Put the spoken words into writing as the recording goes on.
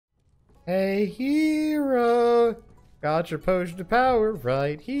Hey, hero! Got your potion of power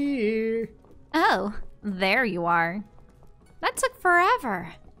right here. Oh, there you are. That took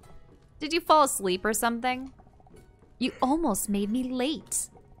forever. Did you fall asleep or something? You almost made me late.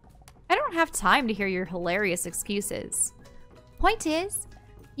 I don't have time to hear your hilarious excuses. Point is,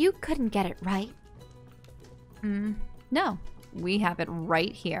 you couldn't get it right. No, we have it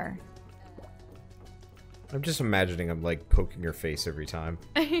right here. I'm just imagining I'm like poking your face every time.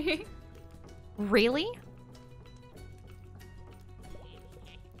 Really?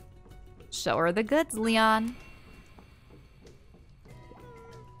 Show her the goods, Leon.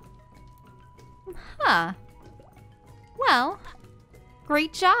 Huh. Well,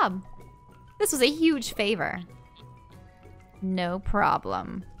 great job. This was a huge favor. No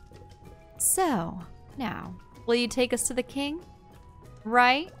problem. So, now, will you take us to the king?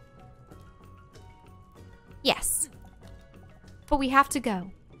 Right? Yes. But we have to go.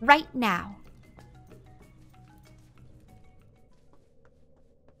 Right now.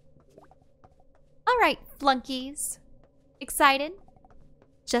 Alright, flunkies. Excited?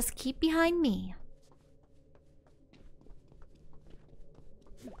 Just keep behind me.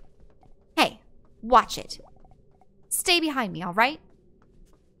 Hey, watch it. Stay behind me, alright?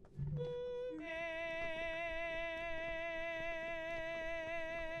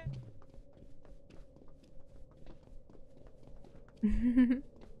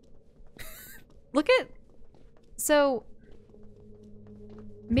 Look at... So...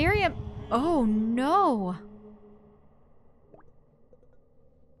 Miriam... Oh, no.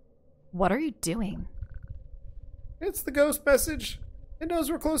 What are you doing? It's the ghost message. It knows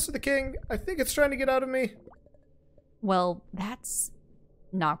we're close to the king. I think it's trying to get out of me. Well, that's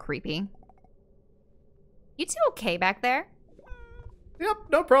not creepy. You two okay back there? Yep,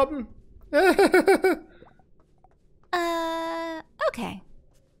 no problem. Okay.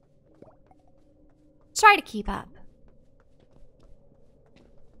 Try to keep up.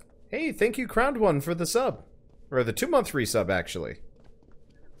 Hey, thank you, Crowned One, for the sub. Or the 2-month resub, actually.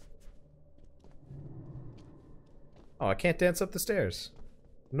 Oh, I can't dance up the stairs.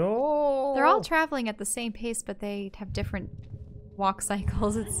 No. They're all traveling at the same pace, but they have different walk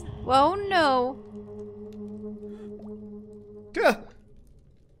cycles. It's... Oh, no. Gah.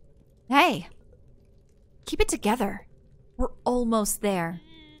 Hey. Keep it together. We're almost there.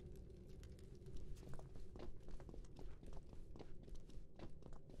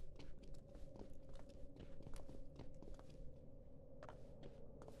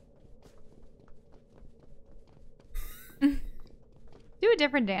 Do a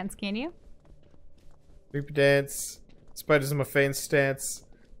different dance, can you? Creepy dance. Spiders in my face stance.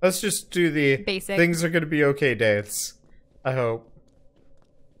 Let's just do the Basic. things are gonna be okay dance. I hope.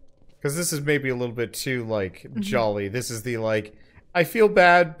 Because this is maybe a little bit too, like, jolly. This is the, like, I feel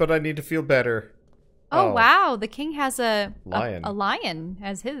bad, but I need to feel better. Oh, wow. The king has Lion. a lion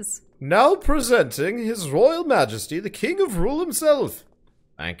as his. Now presenting His Royal Majesty, the King of Rule himself.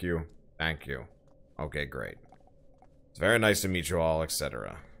 Thank you. Thank you. Okay, great. It's very nice to meet you all,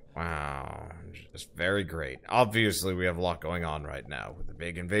 etc. Wow. Just very great. Obviously, we have a lot going on right now, with the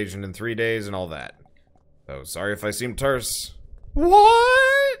big invasion in 3 days and all that. So, sorry if I seem terse.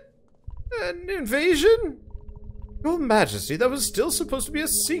 What? An invasion? Your Majesty, that was still supposed to be a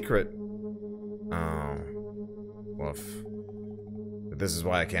secret. Oh. Woof. But this is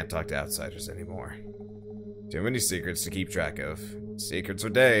why I can't talk to outsiders anymore. Too many secrets to keep track of. Secrets for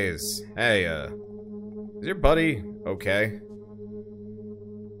days. Hey, is your buddy okay?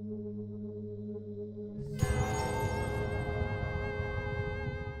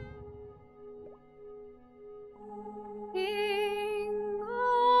 King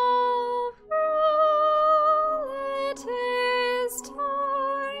of Rule, it is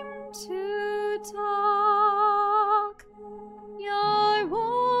time to talk. Your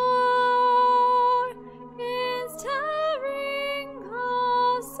war is tearing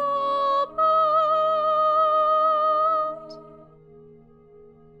us apart.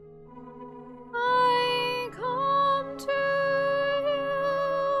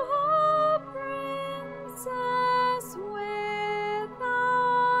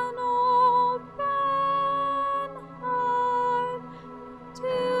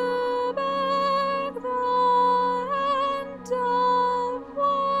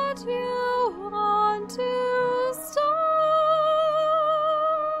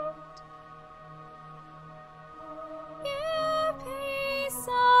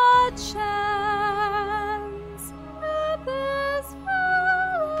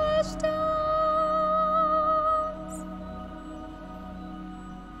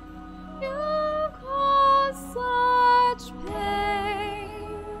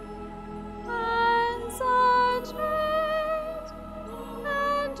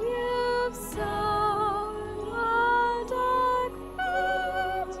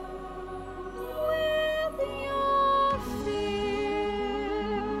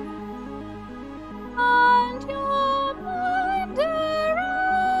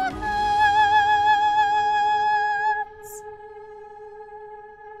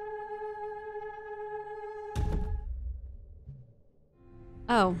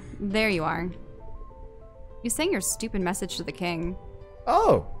 Oh, there you are. You sang your stupid message to the king.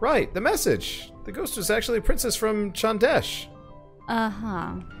 Oh, right, the message. The ghost was actually a princess from Chandesh.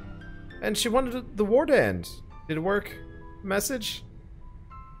 Uh-huh. And she wanted the war to end. Did it work? Message?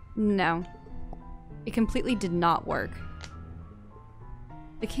 No. It completely did not work.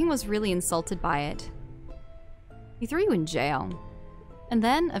 The king was really insulted by it. He threw you in jail. And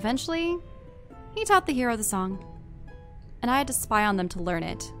then, eventually, he taught the hero the song. And I had to spy on them to learn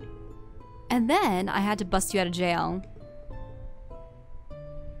it. And then I had to bust you out of jail.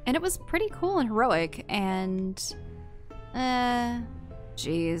 And it was pretty cool and heroic, and...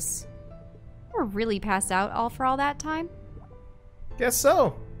 jeez. You were really passed out all for all that time? Guess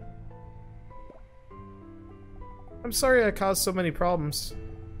so. I'm sorry I caused so many problems.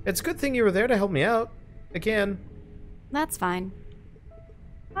 It's a good thing you were there to help me out. Again. That's fine.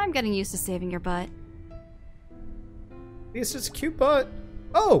 I'm getting used to saving your butt. At least it's a cute butt.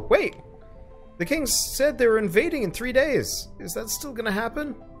 Oh, wait! The king said they were invading in 3 days. Is that still gonna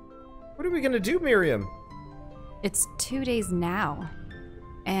happen? What are we gonna do, Miriam? It's 2 days now.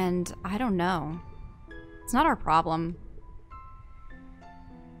 And I don't know. It's not our problem.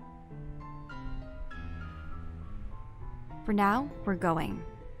 For now, we're going.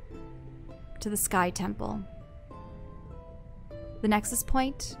 To the Sky Temple. The Nexus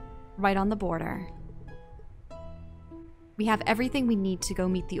Point, right on the border. We have everything we need to go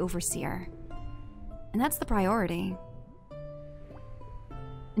meet the Overseer. And that's the priority.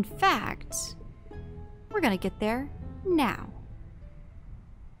 In fact, we're gonna get there now.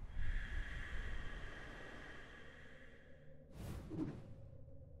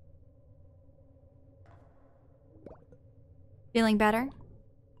 Feeling better?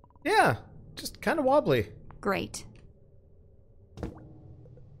 Yeah, just kind of wobbly. Great.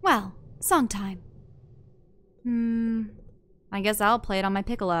 Well, song time. I guess I'll play it on my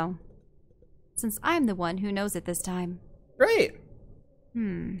piccolo. Since I'm the one who knows it this time. Great!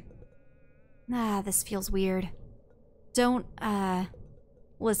 This feels weird. Don't,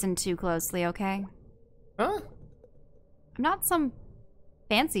 listen too closely, okay? Huh? I'm not some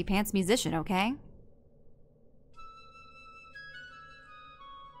fancy pants musician, okay?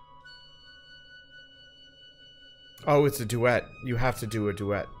 Oh, it's a duet. You have to do a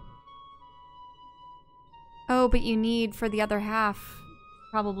duet. Oh, but you need, for the other half,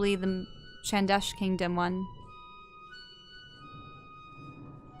 probably the Chandesh Kingdom one.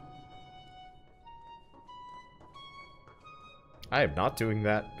 I am not doing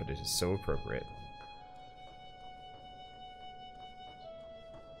that, but it is so appropriate.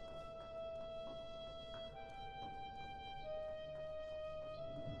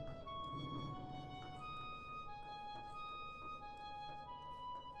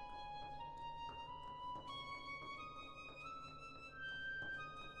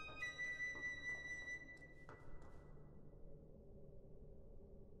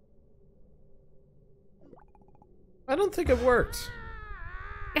 I don't think it worked.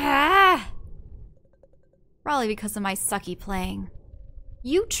 Ah! Probably because of my sucky playing.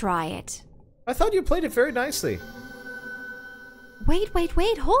 You try it. I thought you played it very nicely.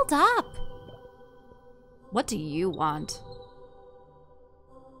 Wait, hold up! What do you want?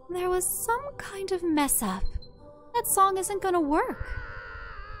 There was some kind of mess up. That song isn't gonna work.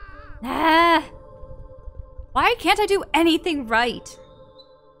 Ah! Why can't I do anything right?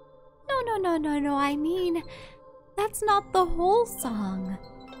 No, I mean, that's not the whole song.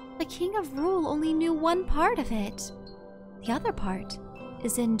 The King of Rule only knew one part of it. The other part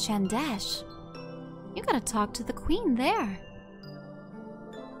is in Chandesh. You gotta talk to the queen there.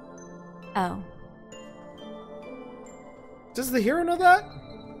 Oh. Does the hero know that?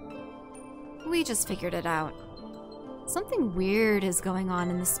 We just figured it out. Something weird is going on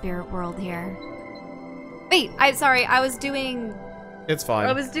in the spirit world here. Wait, I'm sorry, I was doing... It's fine.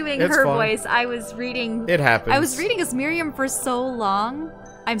 I was doing it's her fine. voice. I was reading... It happens. I was reading as Miriam for so long.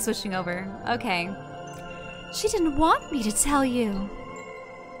 I'm switching over. Okay. She didn't want me to tell you.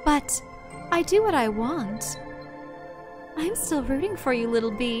 But I do what I want. I'm still rooting for you,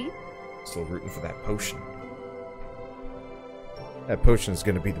 little bee. Still rooting for that potion. That potion is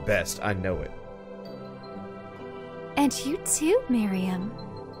going to be the best. I know it. And you too, Miriam.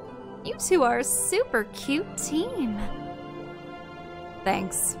 You two are a super cute team.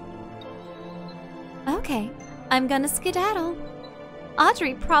 Thanks. Okay, I'm gonna skedaddle.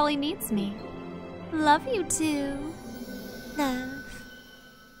 Audrey probably needs me. Love you too. Love.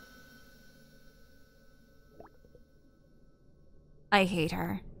 I hate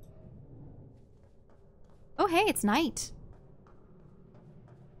her. Oh hey, it's night.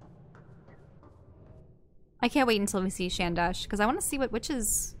 I can't wait until we see Shandash, because I want to see what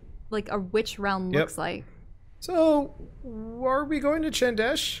witches, like a witch realm looks like. So, are we going to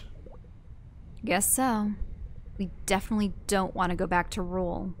Chandesh? Guess so. We definitely don't want to go back to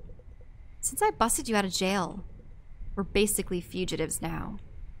Rule. Since I busted you out of jail, we're basically fugitives now.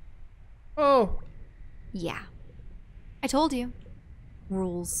 Oh. Yeah. I told you.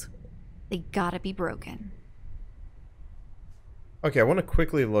 Rules. They gotta be broken. Okay, I want to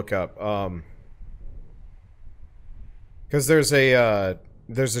quickly look up, because there's a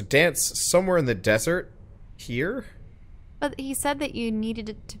dance somewhere in the desert here. But he said that you needed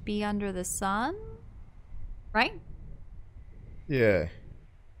it to be under the sun? Right? Yeah.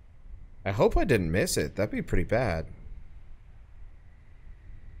 I hope I didn't miss it. That'd be pretty bad.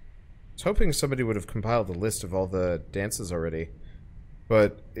 I was hoping somebody would have compiled a list of all the dances already.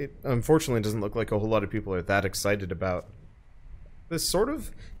 But it unfortunately doesn't look like a whole lot of people are that excited about this sort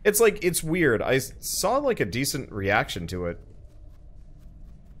of... It's like, it's weird. I saw like a decent reaction to it.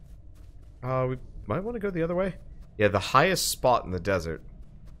 We might want to go the other way. Yeah, the highest spot in the desert.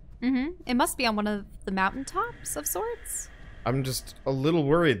 Mm-hmm. It must be on one of the mountaintops of sorts. I'm just a little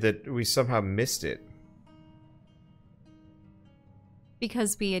worried that we somehow missed it.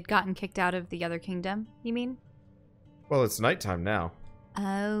 Because we had gotten kicked out of the other kingdom, you mean? Well, it's nighttime now.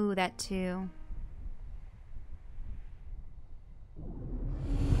 Oh, that too.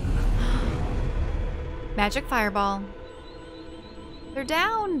 Magic fireball. They're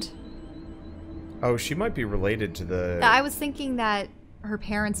downed. Oh, she might be related to the... I was thinking that her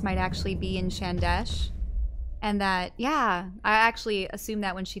parents might actually be in Shandesh. And that, yeah, I actually assumed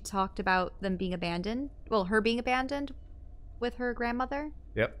that when she talked about them being abandoned. Well, her being abandoned with her grandmother.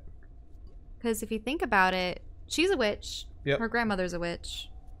 Yep. Because if you think about it, she's a witch. Yep. Her grandmother's a witch.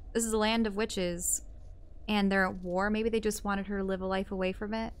 This is a land of witches. And they're at war. Maybe they just wanted her to live a life away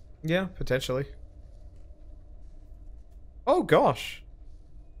from it. Yeah, potentially. Oh, gosh.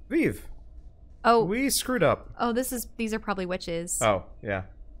 Vive. Oh. We screwed up. Oh, these are probably witches. Oh, yeah.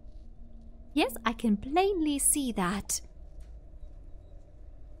 Yes, I can plainly see that.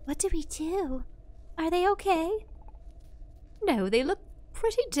 What do we do? Are they okay? No, they look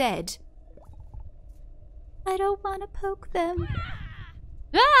pretty dead. I don't want to poke them.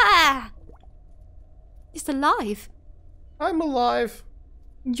 Ah! He's alive. I'm alive.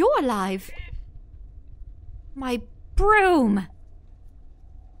 You're alive. My broom.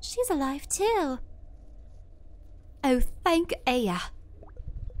 She's alive too. Oh, thank Aya.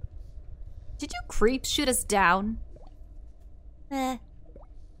 Did you creeps shoot us down?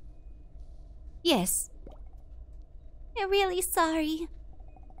 Yes. We're really sorry.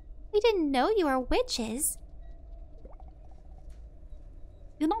 We didn't know you were witches.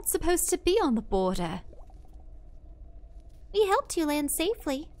 You're not supposed to be on the border. We helped you land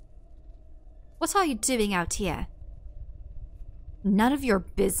safely. What are you doing out here? None of your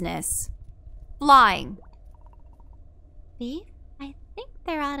business. Flying. Beef? I think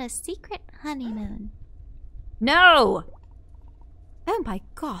they're on a secret honeymoon. No! Oh my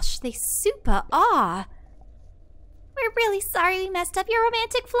gosh, they super are. We're really sorry we messed up your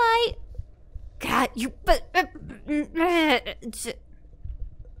romantic flight. God, you...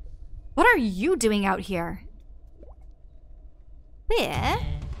 What are you doing out here? We're...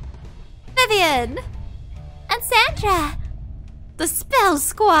 Vivian! And Sandra! The Spell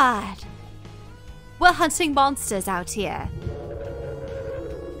Squad! We're hunting monsters out here.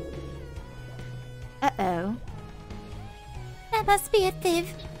 Uh-oh. That must be it,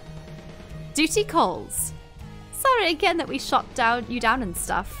 Viv. Duty calls. Sorry again that we shot you down and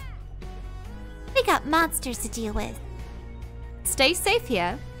stuff. We got monsters to deal with. Stay safe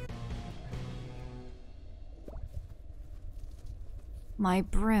here. My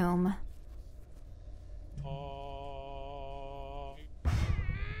broom.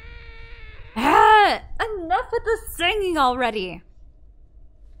 Ah! Enough with the singing already!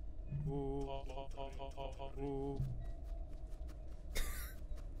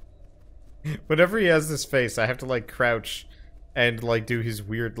 Whenever he has this face, I have to, like, crouch and, like, do his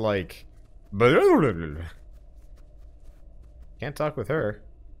weird, like... Can't talk with her.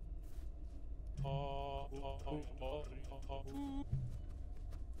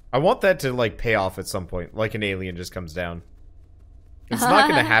 I want that to, like, pay off at some point. Like an alien just comes down. It's not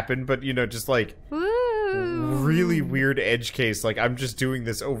gonna happen, but, you know, just, like... Woo. Really weird edge case. Like, I'm just doing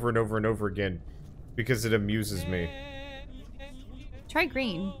this over and over and over again. Because it amuses me. Try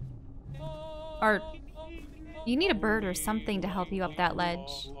green. Or... You need a bird or something to help you up that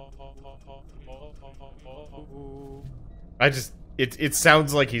ledge. I just... It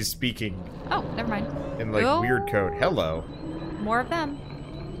sounds like he's speaking. Oh, never mind. In, like, weird code. Hello. More of them.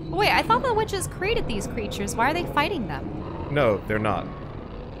 Wait, I thought the witches created these creatures. Why are they fighting them? No, they're not.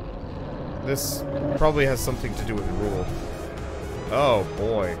 This probably has something to do with rule. Oh,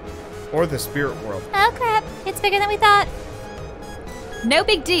 boy. Or the spirit world. Oh, crap. It's bigger than we thought. No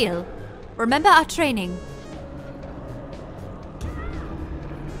big deal. Remember our training.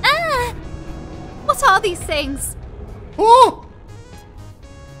 Ah! What are these things? Oh!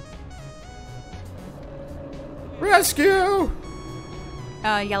 Rescue!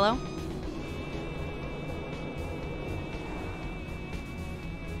 Yellow.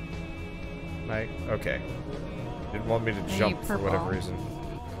 Night. Okay. Didn't want me to jump for whatever reason.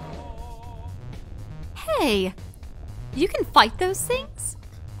 Hey! You can fight those things?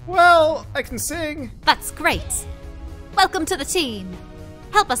 Well, I can sing. That's great. Welcome to the team.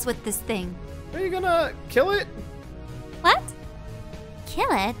 Help us with this thing. Are you gonna kill it? What? Kill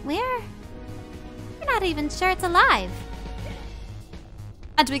it? We're not even sure it's alive.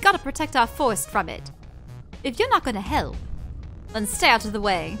 And we gotta protect our forest from it. If you're not gonna help, then stay out of the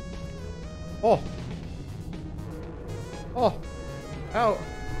way. Oh. Oh. Ow.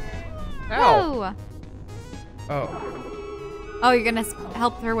 Ow. Whoa. Oh. Oh, you're gonna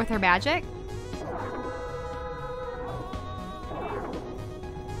help her with her magic?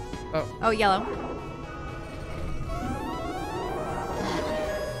 Oh. Oh, yellow.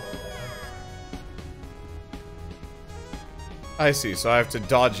 I see, so I have to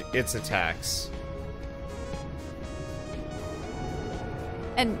dodge its attacks.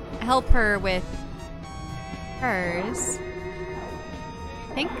 And help her with hers.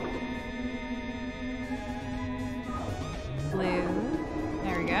 Pink. Blue.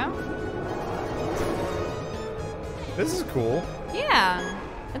 There we go. This is cool. Yeah.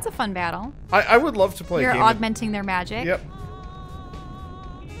 It's a fun battle. I would love to play You're a game augmenting their magic. Yep.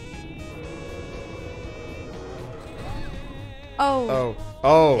 Oh. Oh.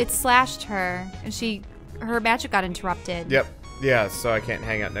 Oh. It slashed her, and her magic got interrupted. Yep. Yeah, so I can't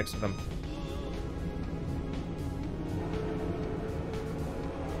hang out next to them.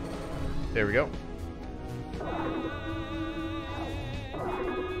 There we go.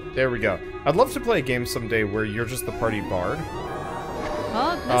 There we go. I'd love to play a game someday where you're just the party bard.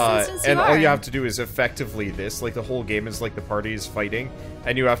 Well, this instance and you all are. you have to do is effectively this. Like, the whole game is like the party is fighting,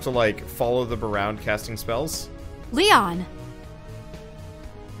 and you have to, like, follow them around casting spells. Leon!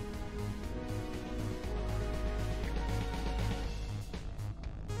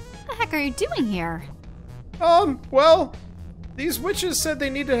 What the heck are you doing here? Well, these witches said they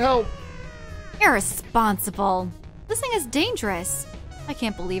needed help. Irresponsible. This thing is dangerous. I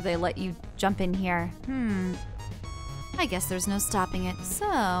can't believe they let you jump in here. I guess there's no stopping it, so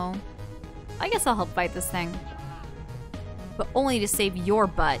I guess I'll help fight this thing. But only to save your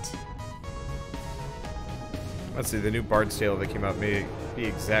butt. Let's see, the new Bard's Tale that came out may be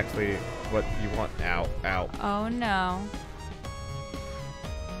exactly what you want. Ow, ow. Oh no.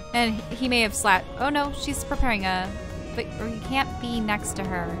 And he may have slapped. Oh no, she's preparing a. But or you can't be next to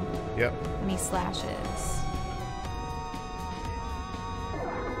her. Yep. When he slashes.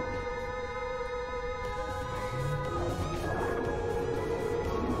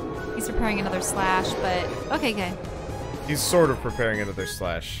 He's preparing another slash, but okay, good. He's sort of preparing another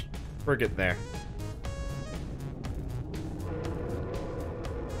slash. We're getting there.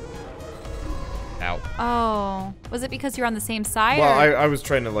 Ow. Oh, was it because you're on the same side? Well, or? I was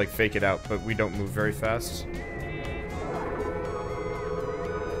trying to, like, fake it out, but we don't move very fast.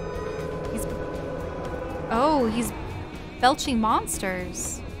 He's belching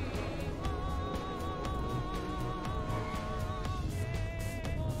monsters.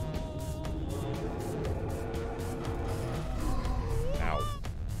 Ow.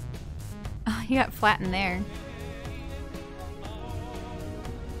 Oh, you got flattened there.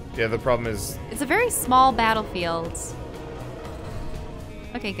 Yeah, the problem is... It's a very small battlefield.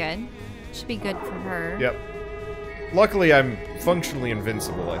 Okay, good. Should be good for her. Yep. Luckily, I'm functionally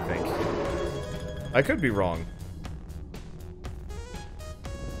invincible, I think. I could be wrong.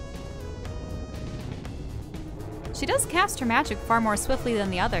 She does cast her magic far more swiftly than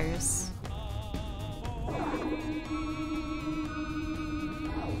the others.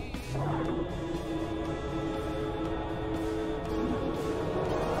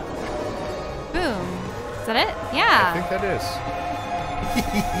 Boom. Is that it? Yeah. I think that is.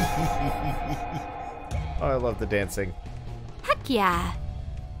 Oh, I love the dancing. Heck yeah.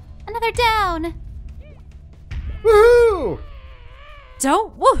 Another down. Woohoo!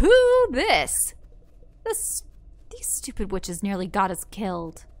 Don't woohoo this. These stupid witches nearly got us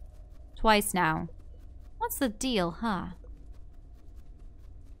killed. Twice now. What's the deal, huh?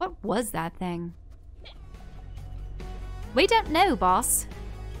 What was that thing? We don't know, boss.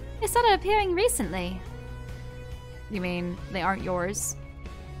 They started appearing recently. You mean they aren't yours?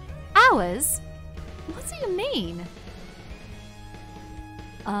 Ours? What do you mean?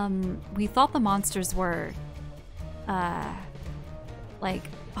 We thought the monsters were, like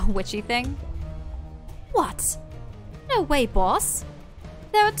a witchy thing. What? No way, boss.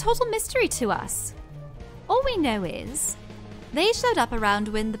 They're a total mystery to us. All we know is they showed up around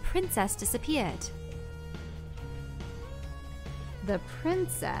when the princess disappeared. The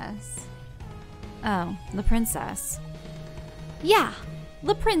princess? Oh, the princess. Yeah,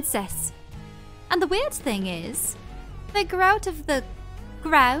 the princess. And the weird thing is, they grow out of the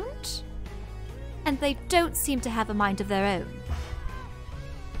ground, and they don't seem to have a mind of their own.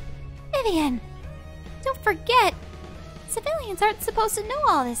 Vivian, don't forget, civilians aren't supposed to know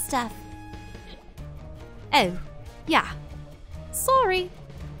all this stuff. Oh, yeah. Sorry.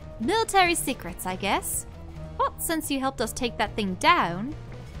 Military secrets, I guess. But since you helped us take that thing down,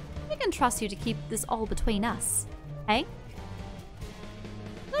 we can trust you to keep this all between us, eh?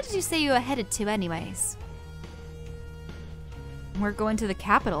 Where did you say you were headed to anyways? We're going to the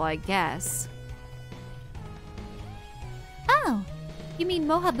capital, I guess. Oh, you mean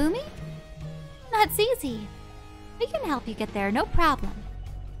Mohabumi? That's easy. We can help you get there, no problem.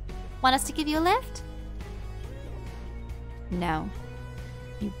 Want us to give you a lift? No.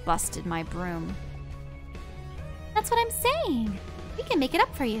 You busted my broom. That's what I'm saying. We can make it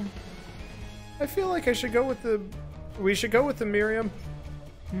up for you. I feel like I should go with the... We should go with the Miriam.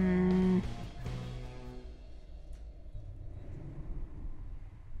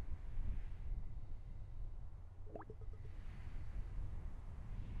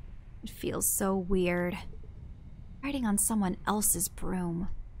 It feels so weird. Riding on someone else's broom.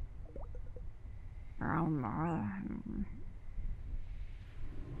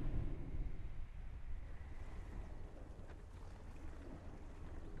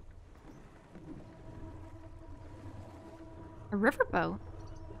 A riverboat?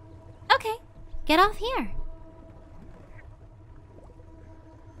 Okay, get off here.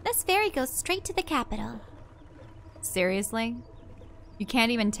 This ferry goes straight to the capital. Seriously? You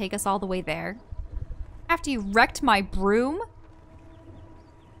can't even take us all the way there? After you wrecked my broom?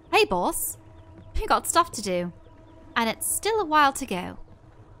 Hey, boss. We got stuff to do. And it's still a while to go.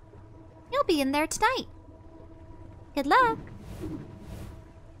 You'll be in there tonight. Good luck.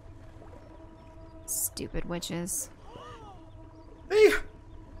 Stupid witches. They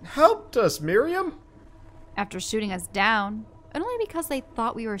helped us, Miriam. After shooting us down, and only because they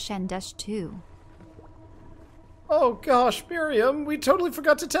thought we were Shandesh too. Oh gosh, Miriam, we totally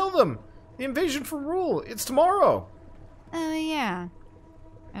forgot to tell them. The invasion for Rule, it's tomorrow. Oh yeah.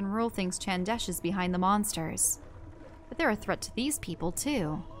 And Rule thinks Chandesh is behind the monsters. But they're a threat to these people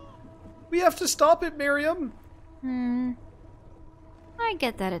too. We have to stop it, Miriam. I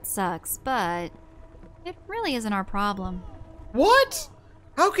get that it sucks, but it really isn't our problem. What?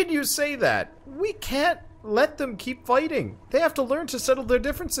 How can you say that? We can't let them keep fighting. They have to learn to settle their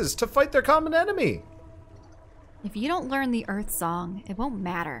differences, to fight their common enemy. If you don't learn the Earthsong, it won't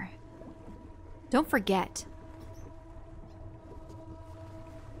matter. Don't forget.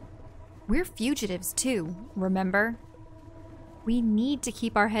 We're fugitives too, remember? We need to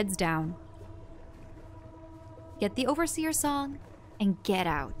keep our heads down. Get the Overseer song and get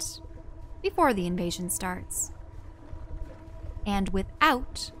out before the invasion starts. And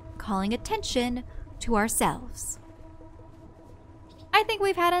without calling attention to ourselves. I think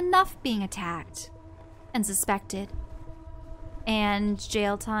we've had enough being attacked and suspected. And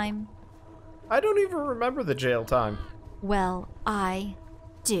jail time. I don't even remember the jail time. Well, I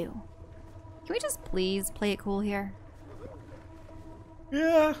do. Can we just please play it cool here?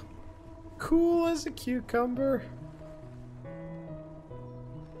 Yeah. Cool as a cucumber.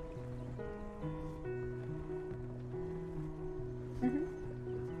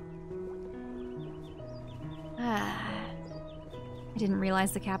 I didn't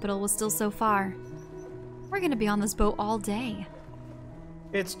realize the capital was still so far. We're gonna be on this boat all day.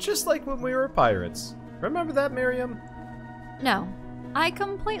 It's just like when we were pirates. Remember that, Miriam? No, I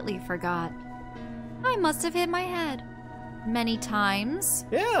completely forgot. I must have hit my head. Many times.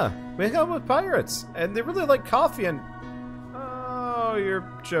 Yeah, we hung out with pirates, and they really like coffee and... Oh, you're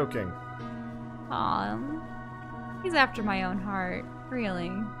joking. Aw, he's after my own heart,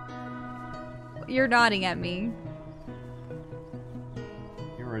 really. You're nodding at me.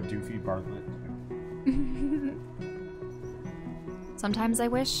 You're a doofy Bartlett. Sometimes I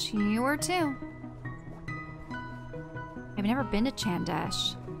wish you were too. I've never been to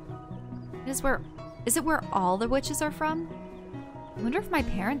Chandesh. Is it where all the witches are from? I wonder if my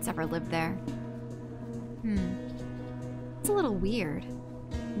parents ever lived there. It's a little weird.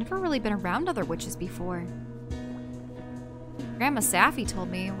 Never really been around other witches before. Grandma Safi told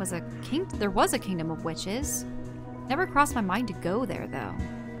me there was a kingdom of witches. Never crossed my mind to go there, though.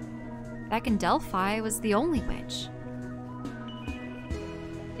 Back in Delphi, I was the only witch.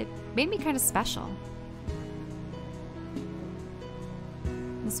 It made me kind of special.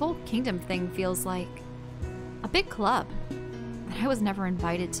 This whole kingdom thing feels like a big club that I was never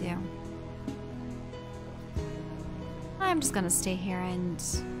invited to. I'm just gonna stay here and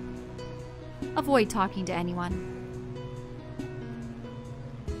avoid talking to anyone.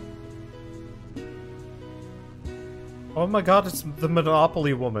 Oh my god, it's the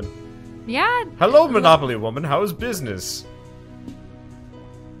Monopoly woman. Yeah. Hello, Monopoly woman. How is business?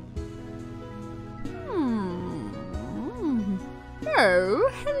 Oh,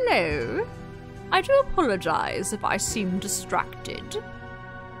 hello. I do apologize if I seem distracted.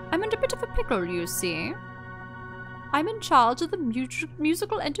 I'm in a bit of a pickle, you see. I'm in charge of the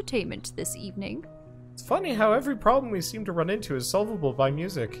musical entertainment this evening. It's funny how every problem we seem to run into is solvable by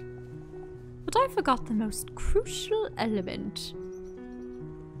music. But I forgot the most crucial element.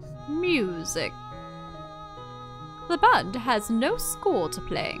 Music. The band has no score to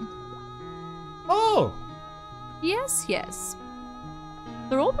play. Oh! Yes, yes.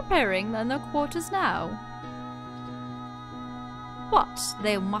 They're all preparing in their quarters now. But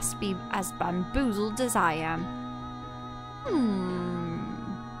they must be as bamboozled as I am.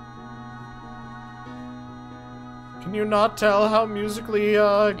 Can you not tell how musically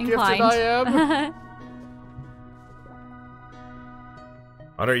gifted I am?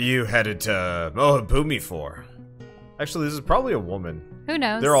 What are you headed to Mohabumi for? Actually, this is probably a woman. Who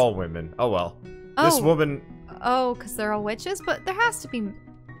knows? They're all women. Oh well. Oh. This woman... Oh, because they're all witches? But there has to be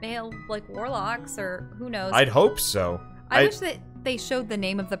male, like, warlocks, or who knows. I'd hope so. I wish that they showed the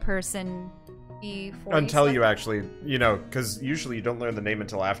name of the person before until you actually, you know, because usually you don't learn the name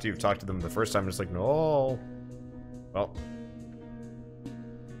until after you've talked to them the first time. It's like, no. Well.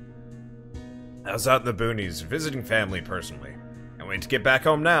 I was out in the boonies, visiting family personally. Can't wait to get back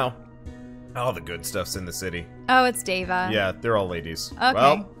home now. All the good stuff's in the city. Oh, it's Deva. Yeah, they're all ladies. Okay.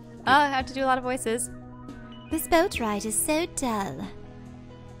 Well, I have to do a lot of voices. This boat ride is so dull.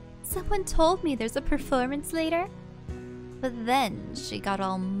 Someone told me there's a performance later, but then she got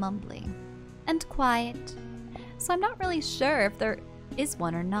all mumbling and quiet, So I'm not really sure if there is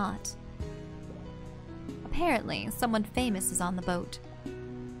one or not. Apparently, someone famous is on the boat.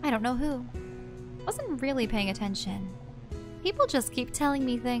 I don't know who. Wasn't really paying attention. People just keep telling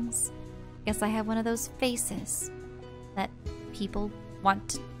me things. Guess I have one of those faces that people want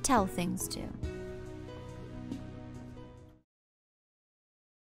to tell things to.